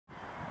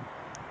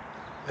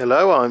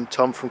Hello, I'm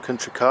Tom from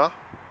Country Car.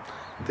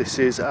 This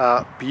is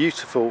our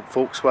beautiful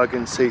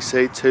Volkswagen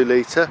CC 2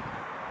 litre.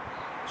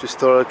 Just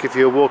thought I'd give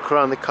you a walk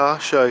around the car,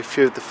 show you a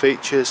few of the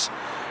features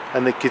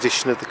and the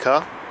condition of the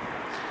car.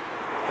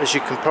 As you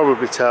can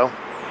probably tell,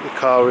 the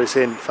car is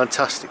in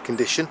fantastic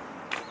condition.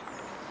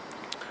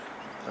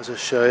 As I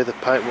show you, the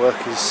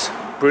paintwork is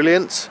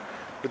brilliant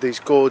with these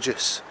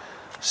gorgeous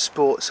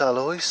sports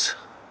alloys.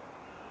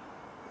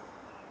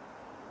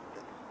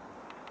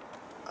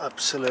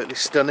 Absolutely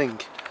stunning.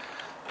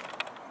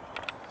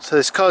 So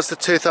this car's the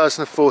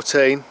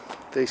 2014,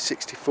 the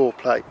 64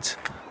 plate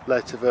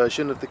later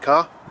version of the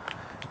car.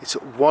 It's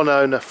one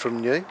owner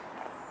from new.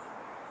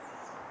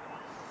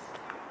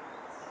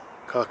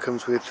 Car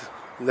comes with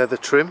leather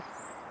trim,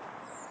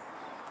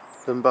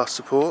 lumbar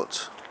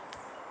support.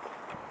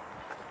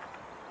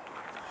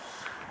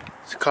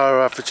 The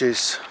car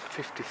averages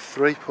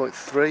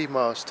 53.3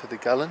 miles to the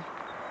gallon.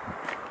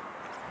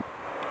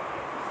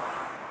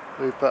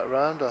 Move back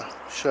round, I'll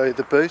show you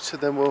the boot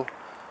and then we'll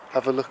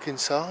have a look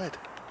inside.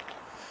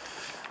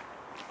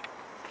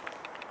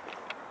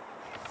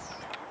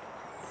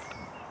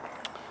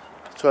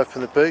 To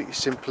open the boot, you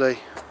simply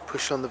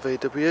push on the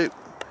VW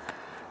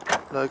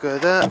logo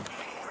there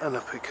and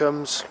up it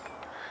comes.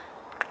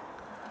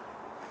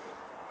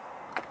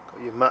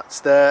 Got your mats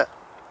there,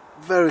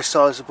 very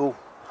sizable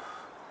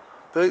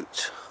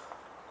boot.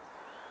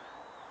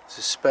 There's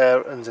a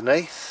spare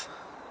underneath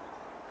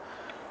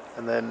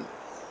and then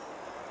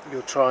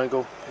your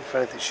triangle if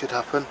anything should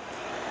happen.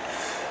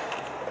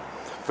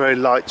 Very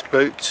light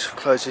boot,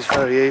 closes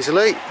very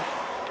easily.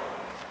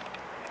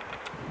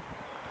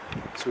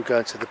 So we go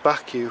into the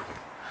back, you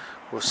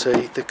will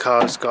see the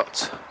car's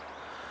got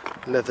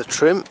leather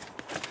trim,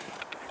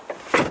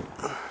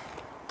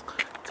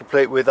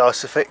 complete with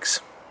Isofix.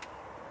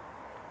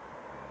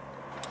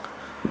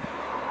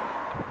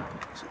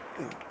 It's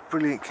in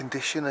brilliant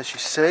condition, as you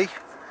see.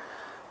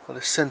 Got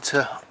a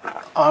centre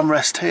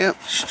armrest here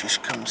which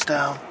just comes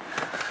down,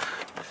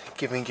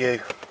 giving you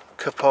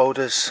cup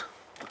holders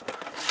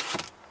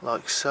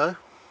like so.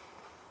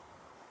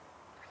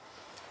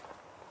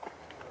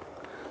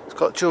 It's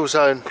got dual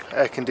zone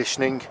air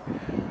conditioning,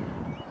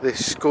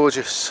 this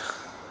gorgeous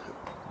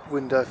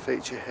window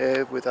feature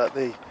here without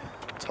the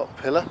top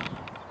pillar.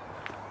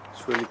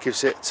 This really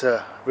gives it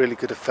a really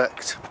good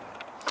effect.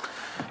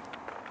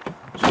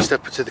 Just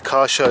step into the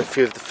car, show a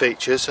few of the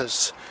features.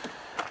 As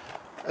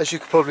you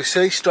can probably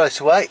see straight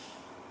away,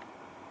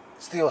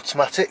 it's the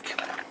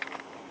automatic.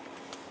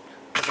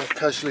 As I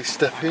casually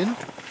step in,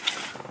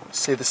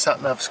 see the sat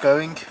nav's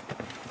going.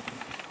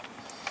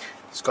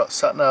 It's got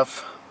sat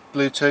nav,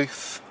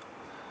 Bluetooth.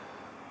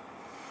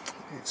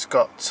 It's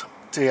got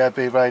DAB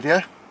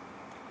radio.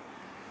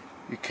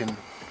 You can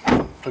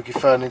plug your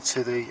phone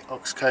into the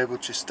aux cable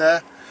just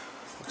there.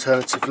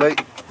 Alternatively,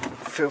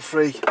 feel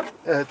free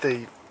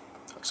the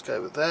aux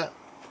cable there,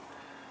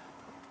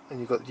 and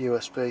you've got the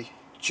USB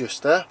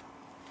just there.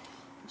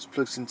 It's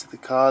plugged into the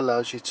car,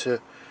 allows you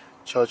to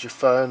charge your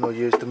phone or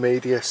use the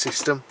media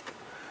system.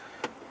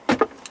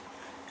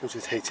 Comes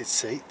with heated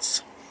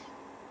seats.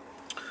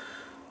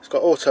 It's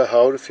got auto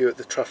hold if you're at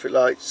the traffic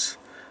lights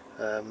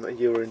and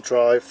you were in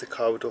drive. The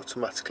car would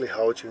automatically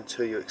hold you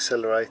until you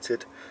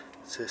accelerated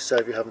to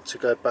save you having to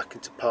go back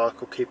into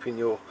park or keeping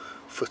your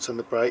foot on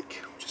the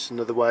brake. Just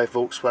another way of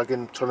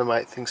Volkswagen trying to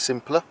make things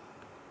simpler.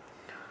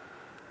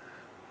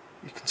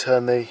 You can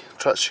turn the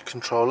traction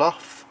control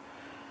off.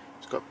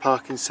 It's got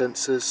parking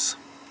sensors,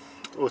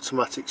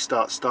 automatic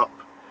start stop.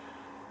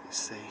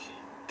 It's the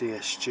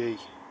DSG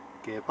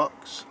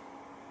gearbox.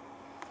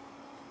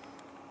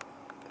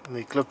 In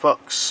the glove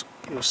box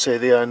you'll see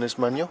the owner's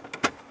manual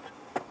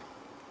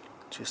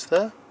just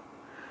there,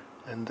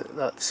 and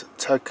that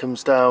tag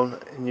comes down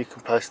and you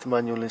can place the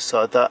manual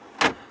inside that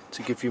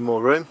to give you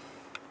more room.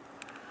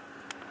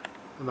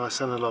 A nice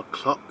analog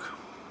clock.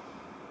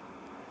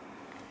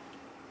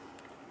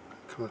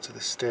 Come onto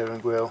the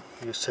steering wheel,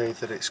 you'll see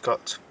that it's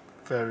got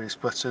various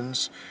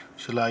buttons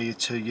which allow you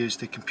to use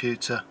the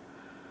computer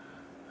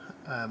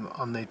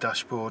on the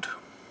dashboard,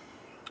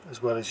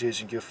 as well as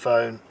using your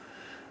phone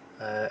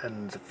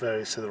and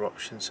various other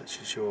options such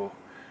as your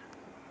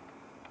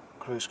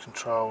cruise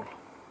control,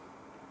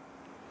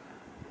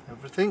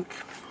 everything.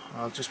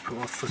 I'll just put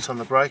my foot on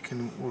the brake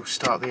and we'll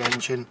start the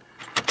engine.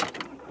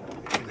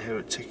 You can hear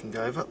it ticking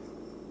over.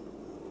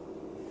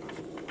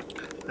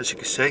 As you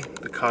can see,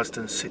 the car's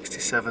done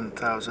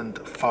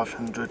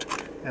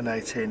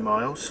 67,518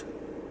 miles.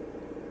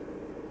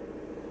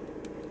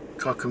 The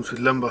car comes with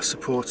lumbar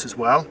support as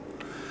well.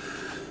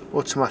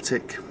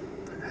 Automatic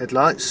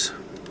headlights.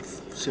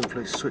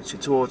 Simply switch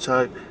it to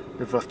auto,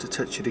 never have to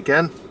touch it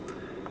again.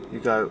 You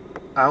go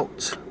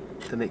out,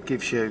 then it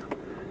gives you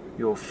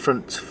your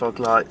front fog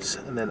lights,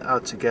 and then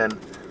out again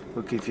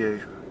will give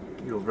you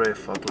your rear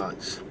fog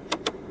lights.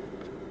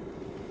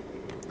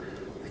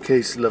 The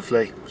key's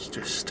lovely, it's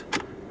just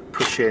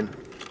push in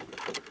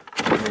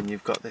and then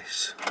you've got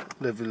this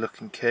lovely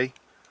looking key. In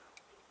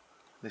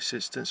this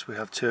instance we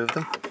have two of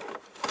them,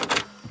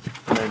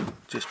 and then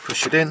just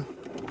push it in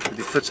with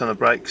your foot on the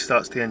brake,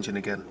 starts the engine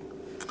again.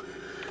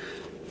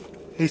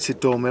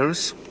 heated door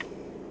mirrors.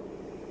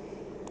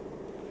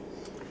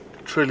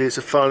 Truly is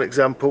a fine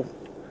example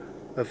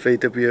of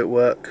VW at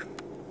work.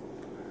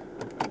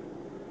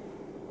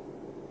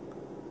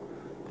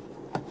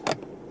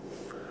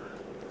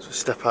 So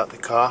step out the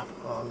car,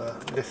 I'll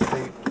lift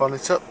the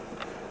bonnet up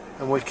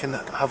and we can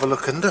have a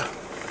look under.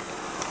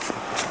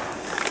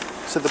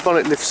 So the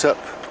bonnet lifts up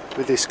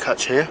with this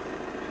catch here,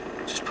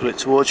 just pull it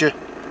towards you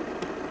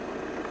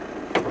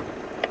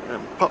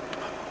and pop.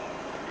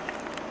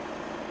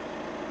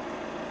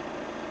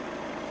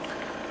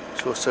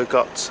 It's also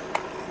got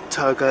a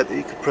tailgate that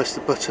you can press the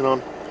button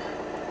on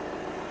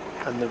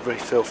and the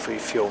refill for your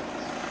fuel.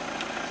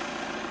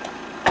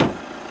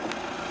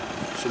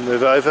 So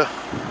move over,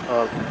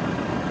 I'll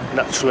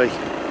naturally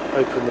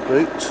open the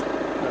boot,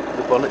 open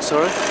the bonnet,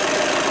 sorry.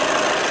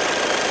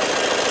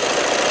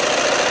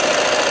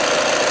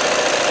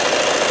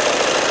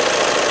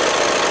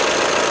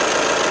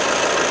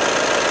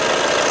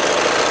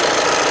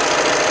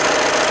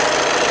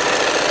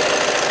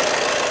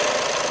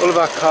 All of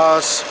our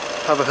cars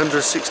have a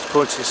 160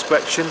 point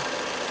inspection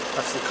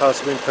after the cars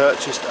have been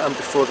purchased and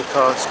before the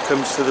car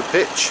comes to the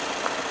pitch.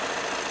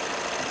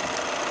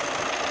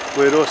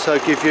 We'd also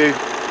give you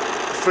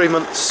 3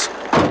 months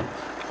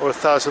or a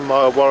 1,000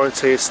 mile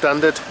warranty as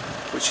standard,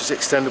 which is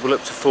extendable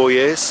up to 4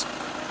 years,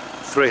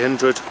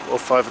 £300 or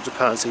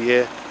 £500 a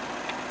year,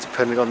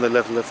 depending on the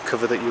level of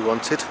cover that you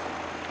wanted.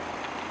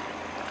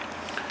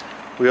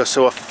 We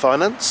also offer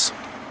finance.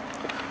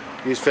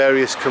 We use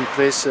various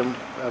companies and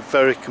have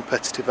very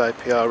competitive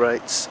APR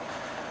rates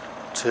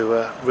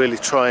to really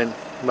try and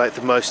make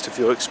the most of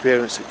your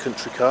experience at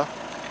Country Car.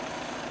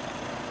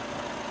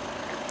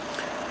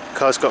 The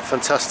car's got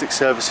fantastic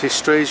service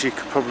history, as you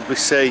could probably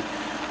see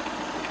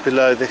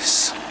below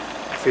this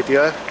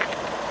video.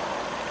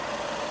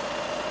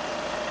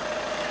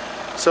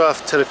 So our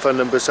telephone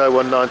number is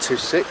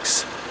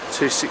 01926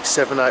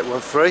 267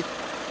 813.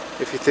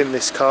 If you think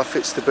this car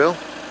fits the bill,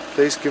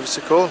 please give us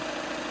a call.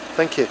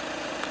 Thank you.